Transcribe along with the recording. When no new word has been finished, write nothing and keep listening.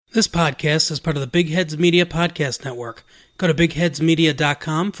This podcast is part of the Big Heads Media Podcast Network. Go to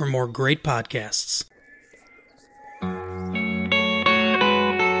bigheadsmedia.com for more great podcasts.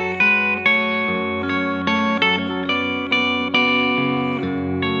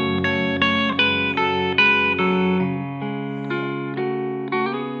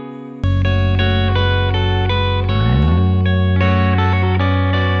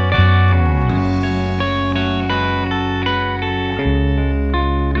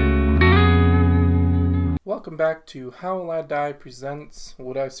 Welcome back to How Will I Die presents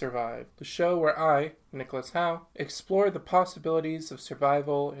Would I Survive, the show where I, Nicholas Howe, explore the possibilities of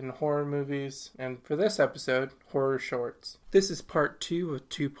survival in horror movies, and for this episode, horror shorts. This is part 2 of a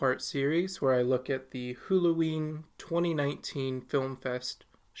two-part series where I look at the Halloween 2019 Film Fest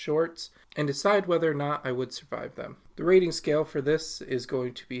shorts and decide whether or not I would survive them. The rating scale for this is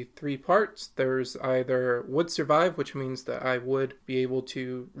going to be 3 parts. There's either would survive, which means that I would be able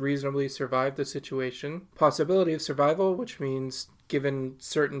to reasonably survive the situation. Possibility of survival, which means given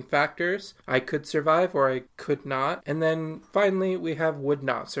certain factors, I could survive or I could not. And then finally, we have would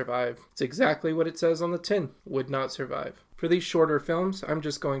not survive. It's exactly what it says on the tin, would not survive. For these shorter films, I'm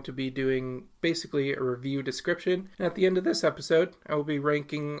just going to be doing basically a review description. And at the end of this episode, I will be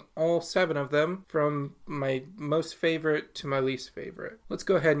ranking all 7 of them from my most favorite to my least favorite. Let's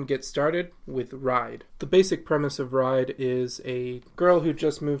go ahead and get started with Ride. The basic premise of Ride is a girl who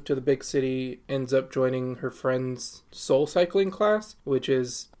just moved to the big city ends up joining her friend's soul cycling class, which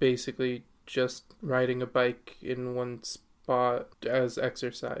is basically just riding a bike in one spot as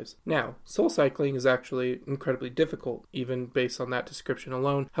exercise. Now, soul cycling is actually incredibly difficult, even based on that description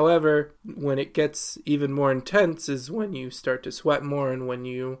alone. However, when it gets even more intense is when you start to sweat more and when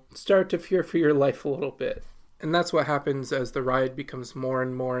you start to fear for your life a little bit. And that's what happens as the ride becomes more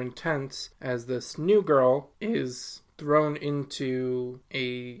and more intense, as this new girl is thrown into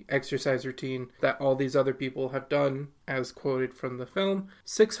a exercise routine that all these other people have done, as quoted from the film,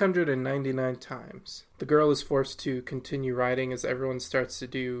 699 times. The girl is forced to continue riding as everyone starts to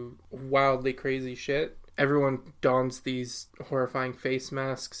do wildly crazy shit. Everyone dons these horrifying face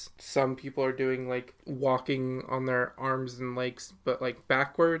masks. Some people are doing like walking on their arms and legs, but like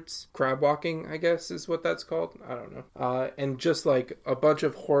backwards. Crab walking, I guess is what that's called. I don't know. And just like a bunch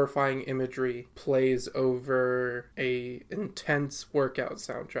of horrifying imagery plays over a intense workout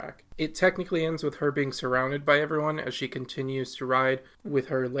soundtrack. It technically ends with her being surrounded by everyone as she continues to ride with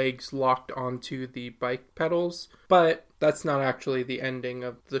her legs locked onto the bike pedals, but that's not actually the ending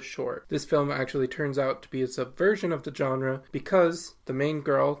of the short. This film actually turns out to be a subversion of the genre because the main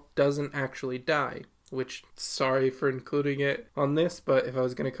girl doesn't actually die. Which, sorry for including it on this, but if I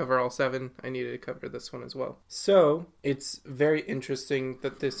was going to cover all 7, I needed to cover this one as well. So, it's very interesting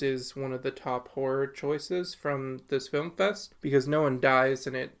that this is one of the top horror choices from this film fest, because no one dies,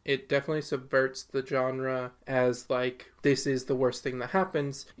 and it definitely subverts the genre as, like, this is the worst thing that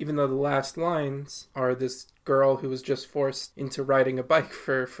happens, even though the last lines are this girl who was just forced into riding a bike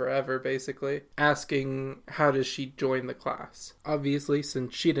for forever, basically, asking how does she join the class. Obviously,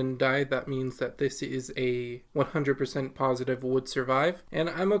 since she didn't die, that means that this is a 100% positive would survive, and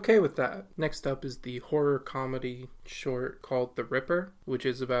I'm okay with that. Next up is the horror comedy short called The Ripper, which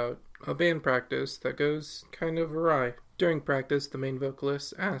is about a band practice that goes kind of awry. During practice, the main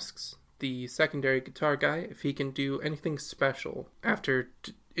vocalist asks the secondary guitar guy if he can do anything special after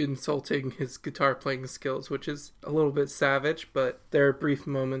insulting his guitar playing skills, which is a little bit savage, but there are brief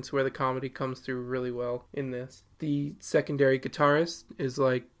moments where the comedy comes through really well in this. The secondary guitarist is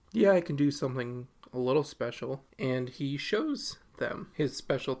like, yeah, I can do something a little special, and he shows them. His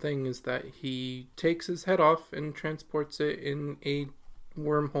special thing is that he takes his head off and transports it in a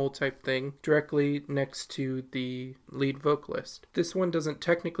wormhole type thing directly next to the lead vocalist. This one doesn't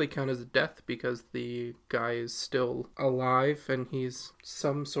technically count as a death because the guy is still alive and he's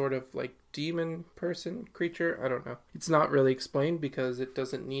some sort of like demon person, creature, I don't know. It's not really explained because it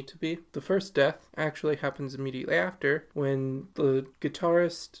doesn't need to be. The first death actually happens immediately after when the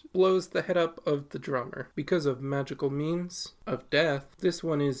guitarist blows the head up of the drummer. Because of magical means of death, this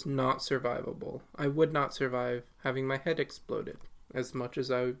one is not survivable. I would not survive having my head exploded, as much as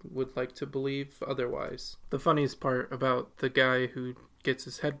I would like to believe otherwise. The funniest part about the guy who gets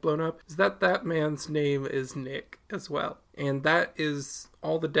his head blown up is that man's name is Nick as well. And that is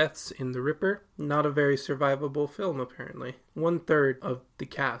all the deaths in The Ripper. Not a very survivable film, apparently. 1/3 of the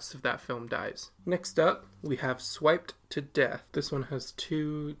cast of that film dies. Next up, we have Swiped to Death. This one has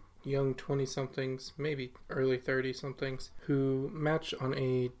 2 young 20-somethings, maybe early 30-somethings, who match on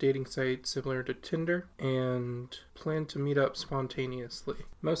a dating site similar to Tinder and plan to meet up spontaneously.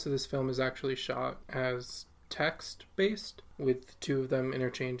 Most of this film is actually shot as text-based, with two of them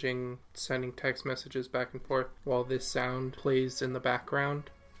interchanging, sending text messages back and forth while this sound plays in the background.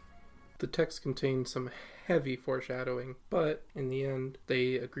 The text contains some heavy foreshadowing, but in the end,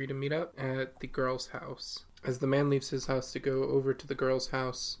 they agree to meet up at the girl's house. As the man leaves his house to go over to the girl's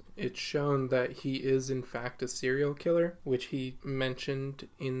house, it's shown that he is in fact a serial killer, which he mentioned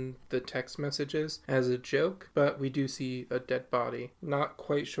in the text messages as a joke, but we do see a dead body. Not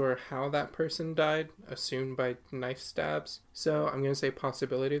quite sure how that person died, assumed by knife stabs, so I'm going to say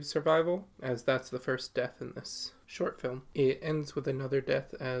possibility of survival, as that's the first death in this short film. It ends with another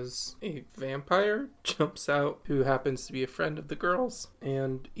death as a vampire jumps out who happens to be a friend of the girl's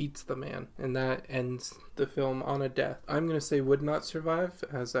and eats the man, and that ends the film on a death. I'm going to say would not survive,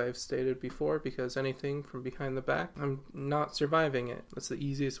 as I've stated before, because anything from behind the back, I'm not surviving it. That's the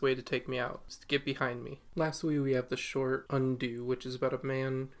easiest way to take me out, is to get behind me. Lastly, we have the short Undo, which is about a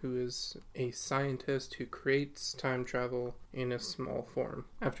man who is a scientist who creates time travel in a small form.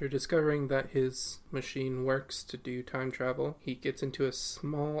 After discovering that his machine works to do time travel, he gets into a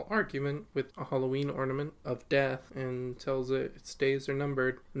small argument with a Halloween ornament of death and tells it its days are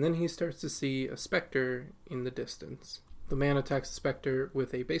numbered, and then he starts to see a specter in the distance. The man attacks the specter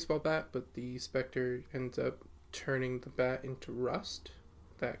with a baseball bat, but the specter ends up turning the bat into rust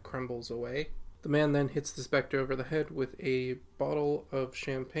that crumbles away. The man then hits the specter over the head with a bottle of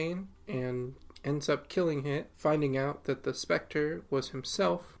champagne and ends up killing it, finding out that the specter was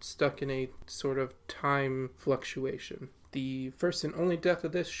himself stuck in a sort of time fluctuation. The first and only death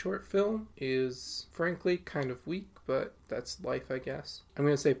of this short film is frankly kind of weak, but that's life, I guess. I'm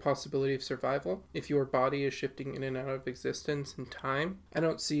going to say possibility of survival. If your body is shifting in and out of existence in time, I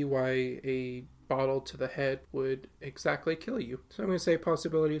don't see why a bottle to the head would exactly kill you. So I'm going to say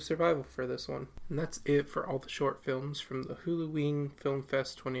possibility of survival for this one. And that's it for all the short films from the Halloween Film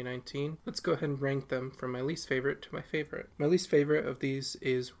Fest 2019. Let's go ahead and rank them from my least favorite to my favorite. My least favorite of these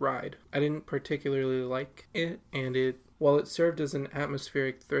is Ride. I didn't particularly like it, and while it served as an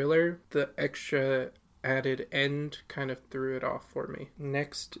atmospheric thriller, the extra added end kind of threw it off for me.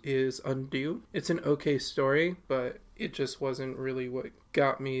 Next is Undo. It's an okay story, but it just wasn't really what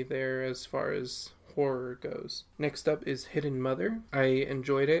got me there as far as horror goes. Next up is Hidden Mother. I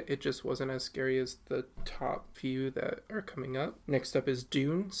enjoyed it. It just wasn't as scary as the top few that are coming up. Next up is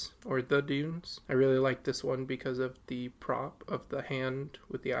Dunes, or The Dunes. I really liked this one because of the prop of the hand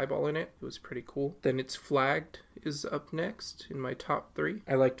with the eyeball in it. It was pretty cool. Then it's Flagged is up next in my top 3.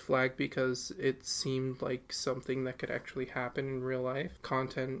 I liked Flagged because it seemed like something that could actually happen in real life.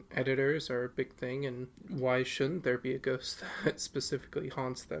 Content editors are a big thing, and why shouldn't there be a ghost that specifically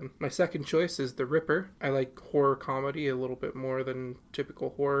haunts them? My second choice is The Ripper. I like horror comedy a little bit more than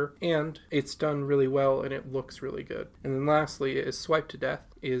typical horror, and it's done really well and it looks really good. And then lastly is Swipe to Death.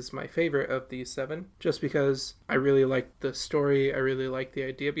 Is my favorite of these 7, just because I really like the story. I really like the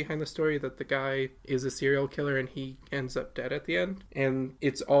idea behind the story that the guy is a serial killer and he ends up dead at the end, and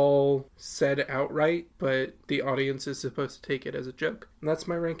it's all said outright, but the audience is supposed to take it as a joke. And that's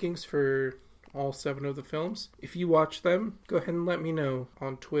my rankings for all 7 of the films. If you watch them, go ahead and let me know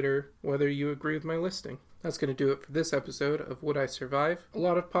on Twitter whether you agree with my listing. That's going to do it for this episode of Would I Survive? A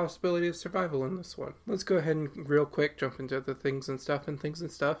lot of possibility of survival in this one. Let's go ahead and real quick jump into the things and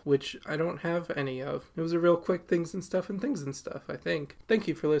stuff, which I don't have any of. It was a real quick things and stuff, I think. Thank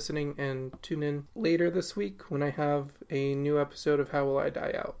you for listening, and tune in later this week when I have a new episode of How Will I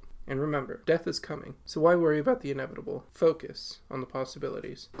Die Out. And remember, death is coming, so why worry about the inevitable? Focus on the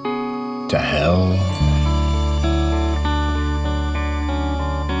possibilities. To hell